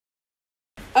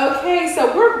Okay,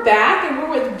 so we're back and we're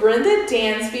with Brenda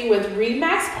Dansby with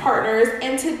Remax Partners,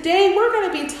 and today we're going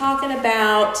to be talking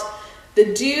about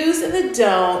the do's and the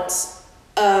don'ts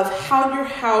of how your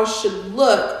house should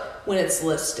look when it's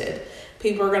listed.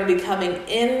 People are going to be coming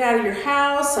in and out of your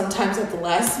house, sometimes at the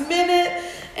last minute,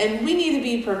 and we need to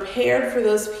be prepared for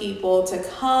those people to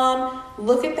come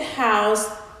look at the house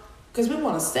because we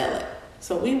want to sell it.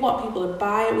 So we want people to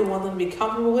buy it. We want them to be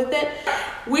comfortable with it.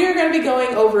 We're going to be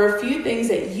going over a few things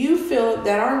that you feel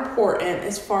that are important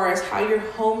as far as how your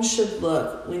home should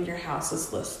look when your house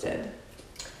is listed.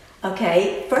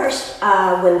 Okay, first,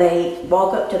 when they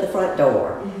walk up to the front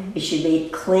door, it should be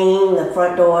clean. The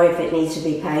front door, if it needs to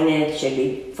be painted, should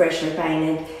be freshly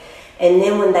painted. And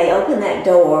then when they open that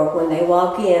door, when they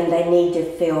walk in, they need to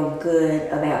feel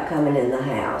good about coming in the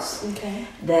house. Okay.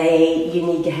 You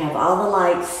need to have all the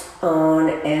lights on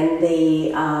and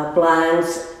the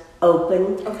blinds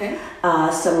open. Okay.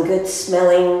 Some good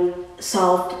smelling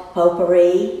soft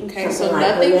potpourri. Okay, so like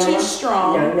nothing vanilla. too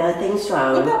strong. No, nothing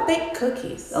strong. What about baked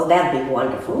cookies? Oh, that'd be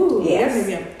wonderful. Ooh, yes.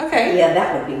 Okay. Yeah,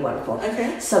 that would be wonderful.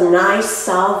 Okay. Some nice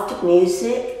soft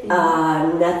music.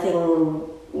 Nothing,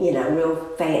 real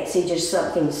fancy, just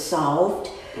something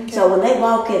soft. Okay. So when they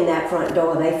walk in that front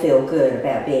door, they feel good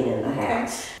about being in the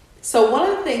house. So one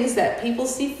of the things that people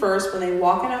see first when they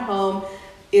walk in a home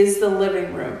is the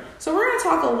living room. So we're going to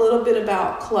talk a little bit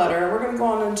about clutter. We're going to go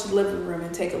on into the living room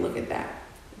and take a look at that.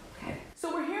 Okay.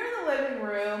 So we're here in the living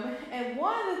room, and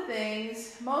one of the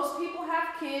things, most people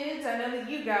have kids. I know that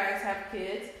you guys have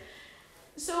kids.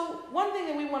 So one thing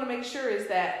that we want to make sure is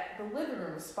that the living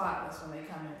room is spotless when they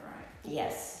come in, right?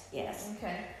 Yes, yes.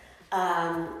 Okay.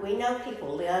 We know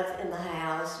people live in the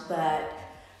house, but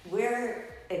we're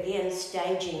again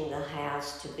staging the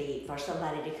house to be for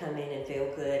somebody to come in and feel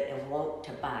good and want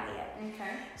to buy it.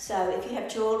 Okay. So if you have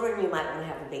children, you might want to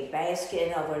have a big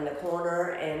basket over in the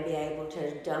corner and be able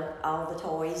to dump all the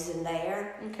toys in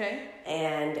there. Okay.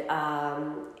 And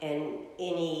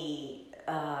anything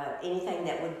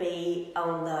that would be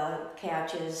on the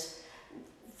couches,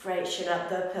 freshen up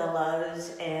the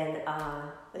pillows, and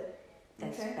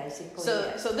that's basically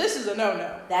it. So this is a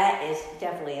no-no. That is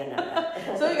definitely a no-no.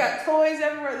 So we got toys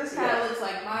everywhere. This kind of looks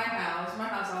like my house. My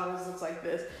house always looks like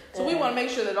this. So we want to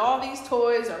make sure that all these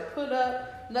toys are put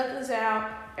up, nothing's out,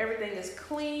 everything is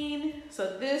clean.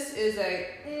 So this is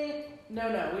a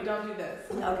no, we don't do this.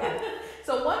 Okay.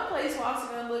 So one place we're also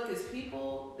going to look is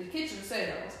the kitchen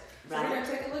sales. So we're going to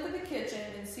take a look at the kitchen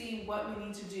and see what we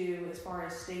need to do as far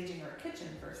as staging our kitchen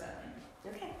for selling.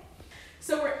 Okay.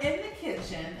 So we're in the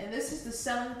kitchen, and this is the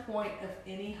selling point of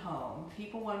any home.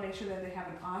 People want to make sure that they have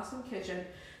an awesome kitchen.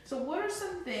 So what are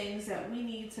some things that we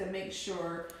need to make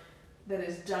sure that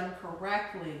is done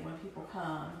correctly when people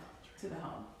come to the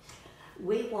home?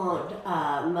 We want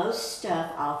most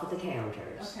stuff off of the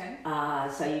counters. Okay.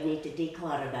 So you need to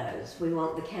declutter those. We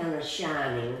want the counters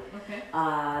shining. Okay.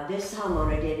 This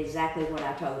homeowner did exactly what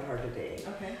I told her to do.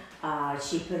 Okay.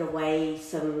 She put away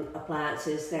some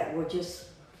appliances that were just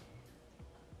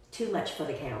too much for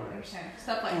the counters. Okay.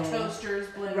 Stuff like toasters,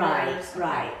 blenders.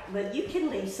 Right. But you can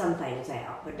leave some things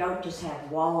out, but don't just have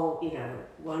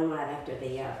one right after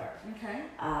the other. Okay.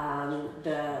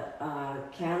 The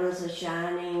counters are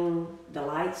shining, the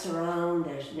lights are on,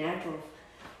 there's natural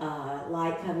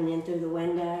light coming in through the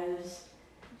windows.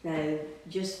 So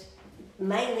just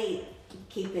mainly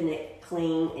keeping it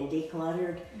clean and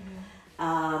decluttered.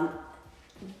 I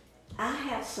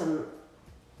have some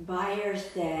buyers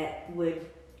that would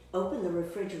open the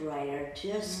refrigerator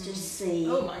just to see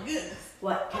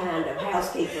what kind of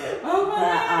housekeeper the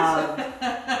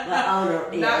owner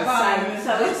is.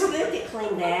 So it's good to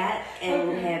clean that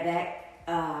and have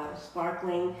that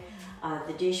sparkling,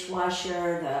 the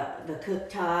dishwasher, the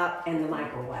cooktop, and the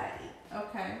microwave.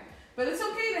 Okay. But it's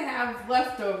okay to have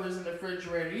leftovers in the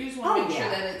refrigerator. You just want to make sure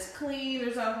that it's clean.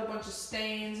 There's not a whole bunch of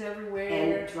stains everywhere.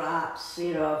 And drops,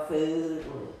 of food.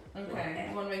 Okay.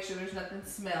 You want to make sure there's nothing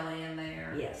smelly in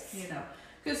there. Yes.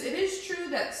 Because it is true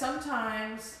that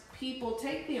sometimes people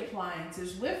take the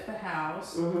appliances with the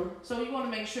house. So you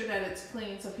want to make sure that it's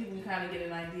clean so people can kind of get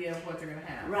an idea of what they're going to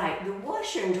have. Right. The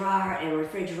washer and dryer and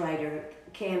refrigerator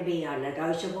can be a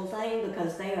negotiable thing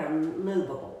because they are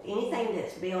movable. Anything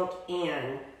that's built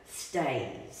in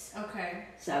stays. Okay.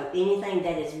 So anything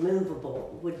that is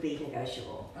movable would be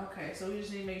negotiable. Okay, so we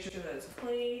just need to make sure that it's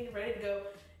clean, ready to go.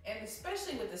 And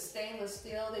especially with the stainless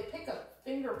steel, they pick up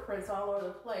fingerprints all over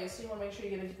the place. So you want to make sure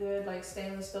you get a good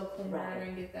stainless steel cleaner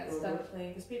and get that stuff clean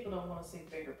because people don't want to see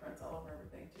fingerprints all over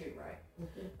everything too, right?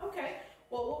 Okay.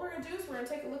 Well, what we're going to do is we're going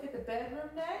to take a look at the bedroom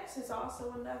next. It's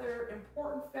also another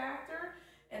important factor.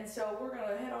 And so we're going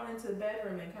to head on into the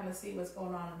bedroom and kind of see what's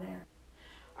going on in there.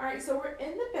 All right, so we're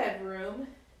in the bedroom,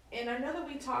 and I know that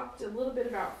we talked a little bit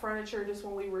about furniture just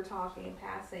when we were talking and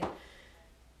passing.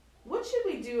 What should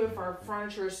we do if our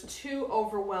furniture is too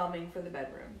overwhelming for the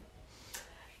bedroom?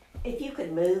 If you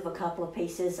could move a couple of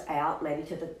pieces out, maybe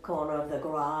to the corner of the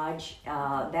garage,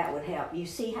 that would help. You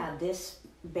see how this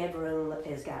bedroom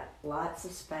has got lots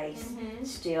of space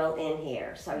still in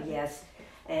here. So yes,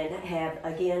 and have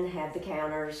the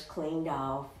counters cleaned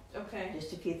off. Okay.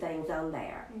 Just a few things on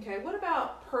there. Okay, what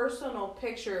about personal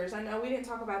pictures? I know we didn't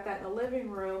talk about that in the living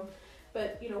room,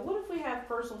 but what if we have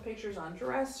personal pictures on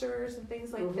dressers and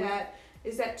things like that?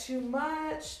 Is that too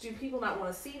much? Do people not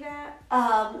want to see that?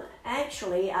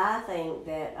 Actually, I think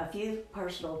that a few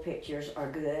personal pictures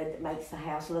are good. It makes the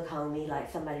house look homey,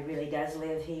 like somebody really does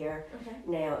live here. Okay.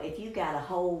 Now, if you got a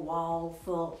whole wall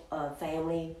full of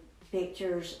family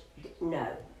pictures, no.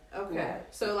 Okay. No.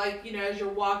 So, like, as you're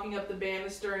walking up the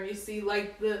banister and you see,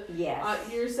 like, Yes.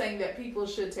 You're saying that people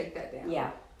should take that down.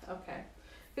 Yeah. Okay.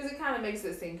 Because it kind of makes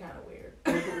it seem kind of weird.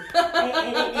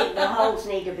 and the holes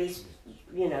need to be,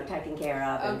 taken care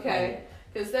of. Okay.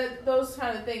 Because those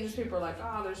kind of things, people are like,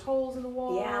 oh, there's holes in the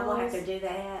walls. Yeah, I'm gonna have to do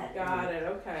that. Got it.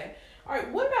 Okay. All right.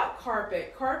 What about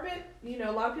carpet? Carpet. A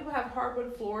lot of people have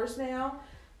hardwood floors now,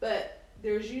 but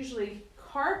there's usually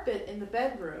carpet in the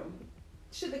bedroom.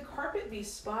 Should the carpet be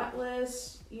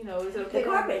spotless? Is it okay? The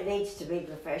carpet needs to be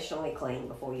professionally cleaned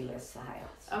before you list the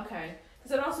house. Okay.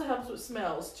 Because it also helps with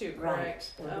smells too,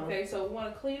 correct? Right. Okay, so we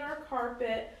want to clean our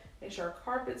carpet, make sure our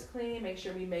carpet's clean, make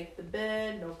sure we make the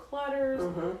bed, no clutters,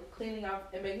 cleaning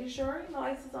up and making sure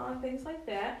lights is on, things like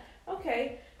that.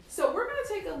 Okay, so we're going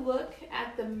to take a look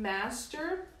at the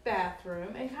master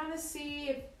bathroom and kind of see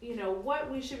if, what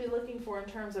we should be looking for in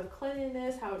terms of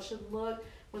cleanliness, how it should look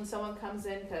when someone comes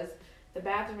in, because the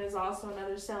bathroom is also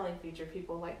another selling feature.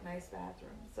 People like nice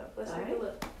bathrooms. So let's take a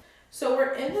look. So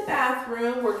we're in the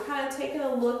bathroom. We're kind of taking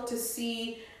a look to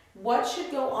see what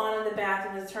should go on in the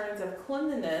bathroom in terms of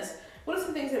cleanliness. What are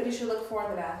some things that we should look for in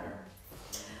the bathroom?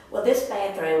 Well, this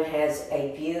bathroom has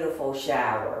a beautiful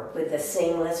shower with the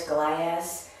seamless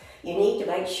glass. You need to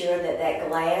make sure that that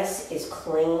glass is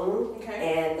clean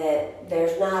and that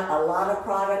there's not a lot of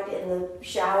product in the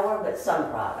shower, but some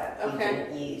product you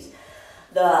can use.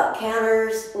 The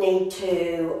counters need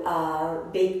to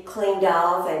be cleaned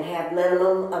off and have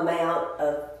minimum amount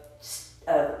of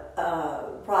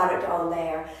product on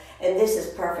there. And this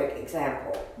is a perfect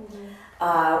example.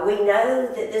 We know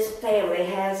that this family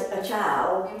has a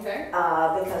child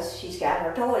because she's got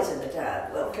her toys in the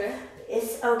tub. Well,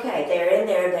 it's okay. They're in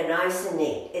there. They're nice and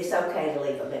neat. It's okay to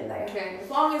leave them in there. Okay, as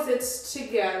long as it's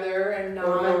together and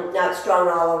not strewn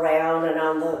all around and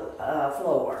on the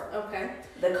floor. Okay.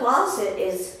 The closet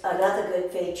is another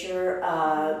good feature.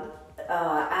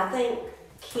 I think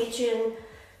kitchen,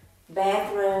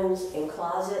 bathrooms, and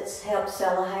closets help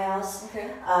sell a house.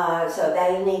 So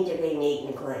they need to be neat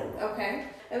and clean. Okay.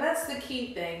 And that's the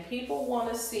key thing. People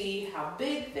want to see how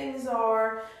big things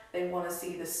are. They want to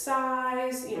see the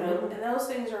size, and those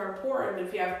things are important. But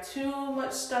if you have too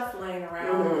much stuff laying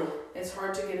around, it's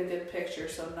hard to get a good picture.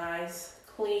 So nice,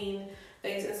 clean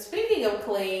things. And speaking of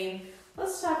clean,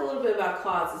 let's talk a little bit about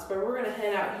closets. But we're going to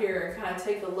head out here and kind of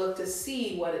take a look to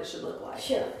see what it should look like.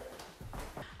 Sure.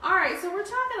 All right, so we're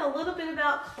talking a little bit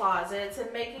about closets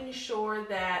and making sure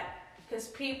that, because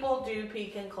people do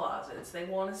peek in closets. They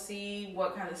want to see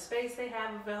what kind of space they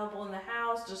have available in the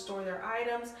house to store their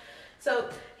items. So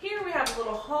here we have a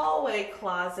little hallway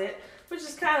closet, which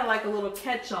is kind of like a little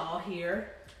catch-all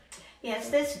here.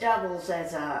 Yes, this doubles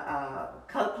as a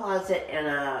coat closet and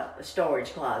a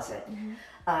storage closet.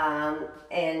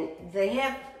 And they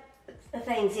have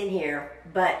things in here,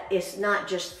 but it's not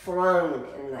just thrown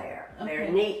in there.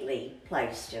 They're neatly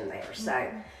placed in there.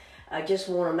 So I just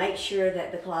want to make sure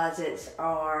that the closets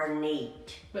are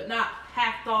neat. But not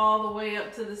packed all the way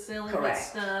up to the ceiling with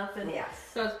stuff. And yes.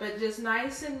 But just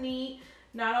nice and neat,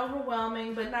 not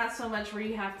overwhelming, but not so much where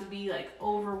you have to be like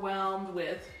overwhelmed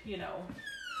with,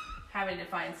 having to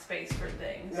find space for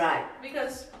things. Right.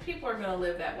 Because people are going to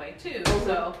live that way too.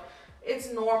 So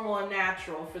it's normal and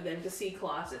natural for them to see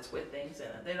closets with things in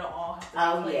it. They don't all have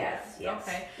to be clean. Yes.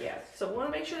 Okay. Yes. So we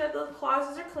want to make sure that those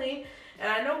closets are clean.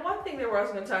 And I know one thing that we're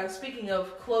also going to talk, speaking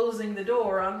of closing the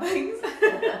door on things,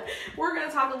 we're going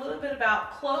to talk a little bit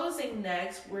about closing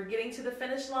next. We're getting to the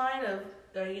finish line of,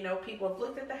 people have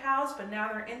looked at the house, but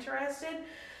now they're interested.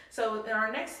 So in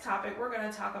our next topic, we're going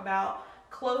to talk about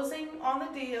closing on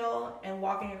the deal and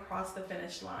walking across the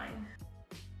finish line.